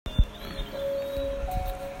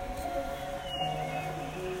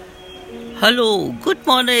Hello, good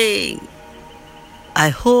morning. I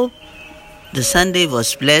hope the Sunday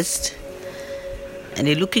was blessed and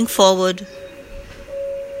you're looking forward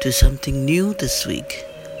to something new this week.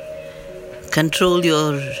 Control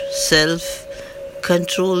yourself,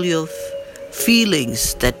 control your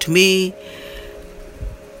feelings that may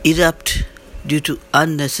erupt due to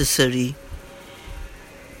unnecessary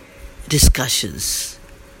discussions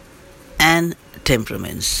and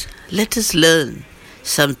temperaments. Let us learn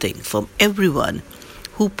something from everyone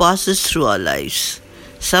who passes through our lives.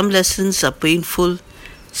 Some lessons are painful,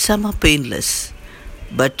 some are painless,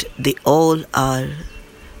 but they all are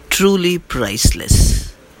truly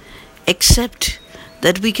priceless. Accept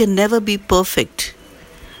that we can never be perfect.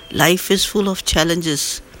 Life is full of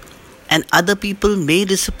challenges, and other people may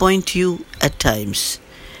disappoint you at times.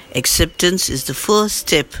 Acceptance is the first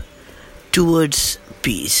step towards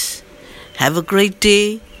peace. Have a great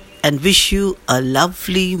day and wish you a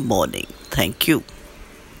lovely morning. Thank you.